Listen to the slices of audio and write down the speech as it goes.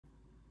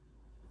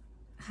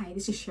Hi,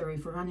 this is Sherry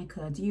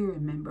Veronica. Do you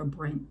remember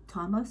Brent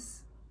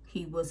Thomas?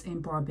 He was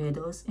in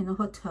Barbados in a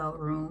hotel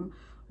room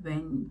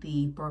when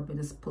the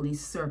Barbados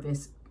Police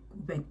Service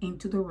went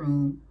into the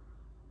room,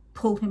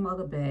 pulled him out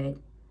of bed,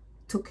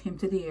 took him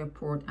to the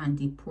airport and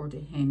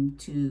deported him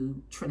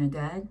to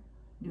Trinidad.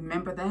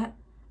 Remember that?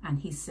 And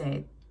he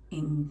said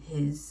in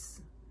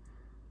his,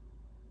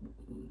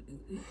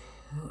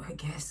 I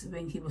guess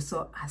when he was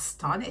so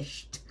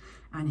astonished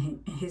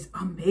and in his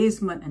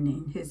amazement and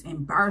in his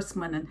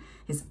embarrassment and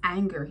his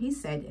anger, he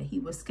said he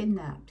was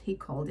kidnapped. He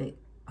called it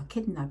a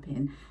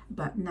kidnapping.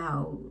 But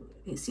now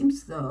it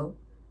seems though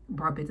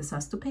Barbados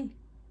has to pay.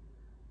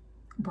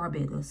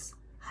 Barbados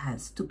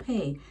has to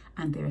pay.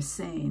 And they're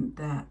saying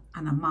that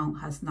an amount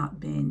has not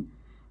been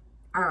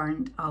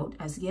earned out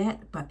as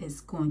yet, but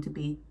it's going to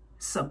be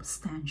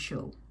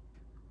substantial.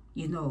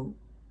 You know,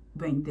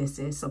 when they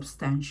say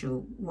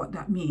substantial, what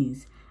that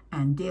means.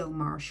 And Dale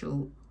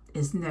Marshall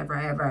is never,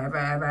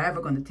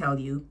 ever going to tell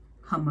you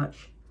how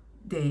much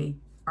they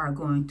are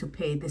going to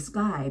pay this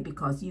guy,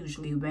 because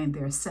usually when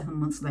there are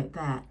settlements like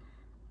that,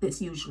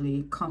 it's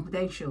usually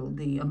confidential.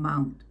 The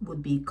amount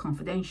would be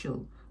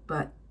confidential,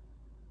 but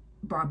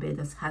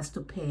Barbados has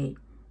to pay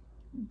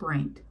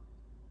Brent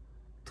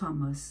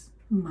Thomas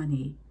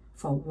money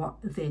for what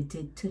they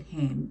did to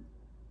him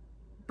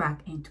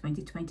back in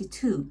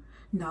 2022.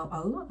 Now,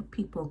 a lot of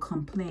people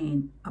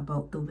complain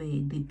about the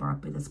way the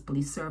Barbados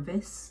Police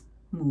Service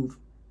move.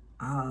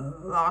 A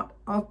lot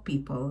of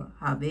people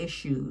have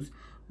issues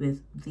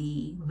with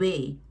the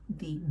way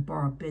the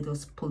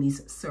Barbados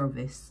Police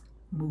Service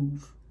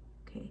move.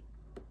 Okay,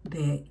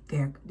 they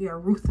are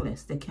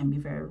ruthless. They can be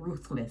very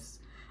ruthless,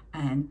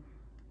 and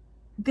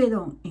they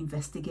don't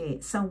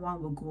investigate.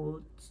 Someone will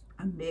go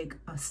and make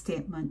a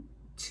statement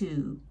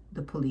to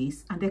the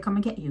police, and they come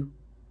and get you.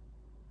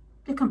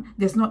 They come.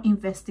 There's no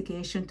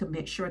investigation to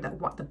make sure that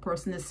what the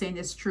person is saying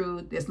is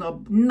true. There's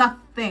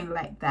nothing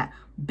like that.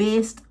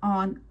 Based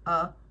on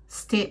a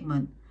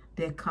statement,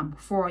 they come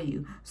for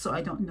you. So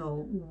I don't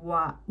know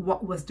what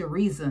was the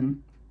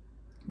reason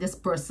this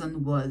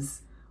person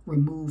was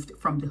removed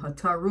from the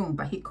hotel room,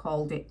 but he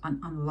called it an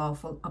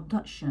unlawful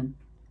abduction.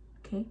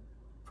 Okay,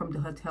 from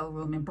the hotel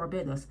room in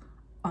Barbados,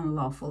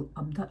 unlawful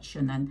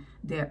abduction. And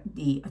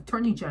the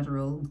Attorney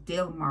General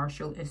Dale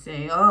Marshall is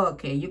saying, oh,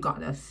 okay, you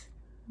got us.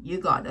 You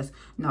got us.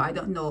 Now, I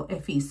don't know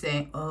if he's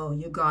saying, oh,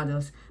 you got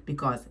us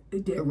because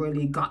they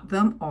really got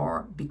them,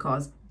 or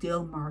because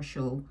Dale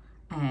Marshall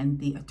and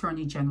the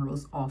Attorney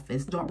General's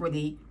office don't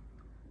really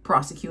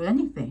prosecute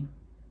anything.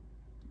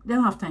 They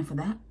don't have time for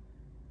that.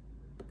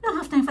 They don't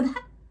have time for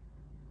that.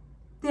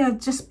 They're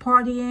just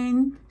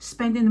partying,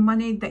 spending the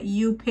money that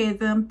you pay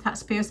them,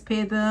 taxpayers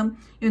pay them,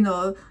 you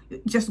know,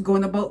 just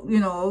going about,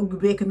 you know,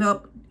 waking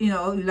up, you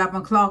know, 11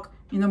 o'clock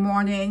in the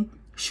morning,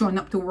 showing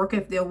up to work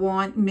if they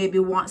want, maybe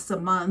once a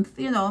month,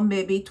 you know,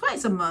 maybe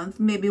twice a month,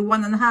 maybe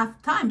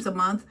 1.5 times a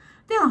month.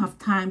 They don't have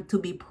time to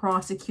be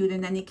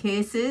prosecuting any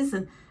cases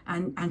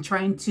and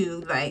trying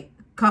to like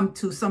come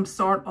to some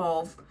sort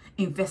of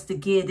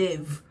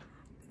investigative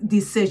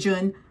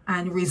decision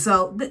and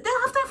result. They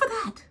don't have time for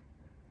that.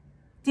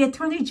 The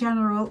Attorney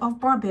General of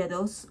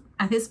Barbados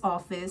and his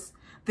office,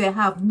 they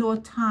have no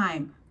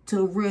time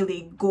to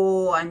really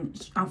go and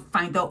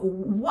find out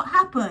what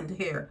happened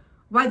here.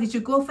 Why did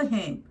you go for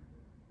him?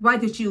 Why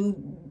did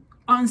you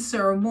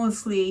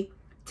unceremoniously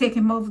take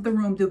him out of the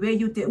room the way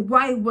you did?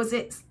 Why was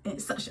it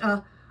such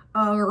a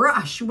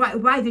rush?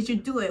 Why did you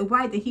do it?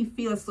 Why did he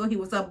feel as though he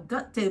was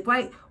abducted?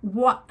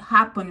 What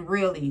happened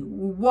really?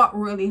 What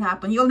really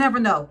happened? You'll never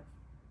know.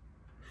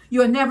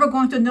 You're never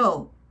going to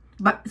know.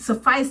 But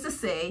suffice to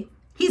say,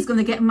 he's going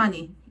to get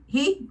money.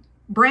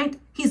 Brent,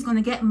 he's going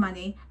to get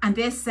money. And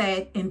they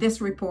said in this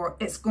report,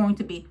 it's going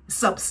to be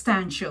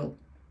substantial.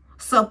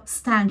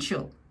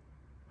 Substantial.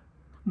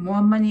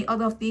 More money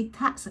out of the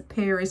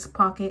taxpayers'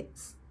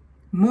 pockets.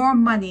 More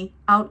money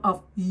out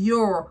of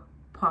your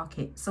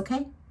pockets,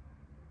 okay?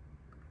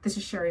 This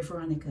is Sherry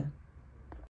Veronica.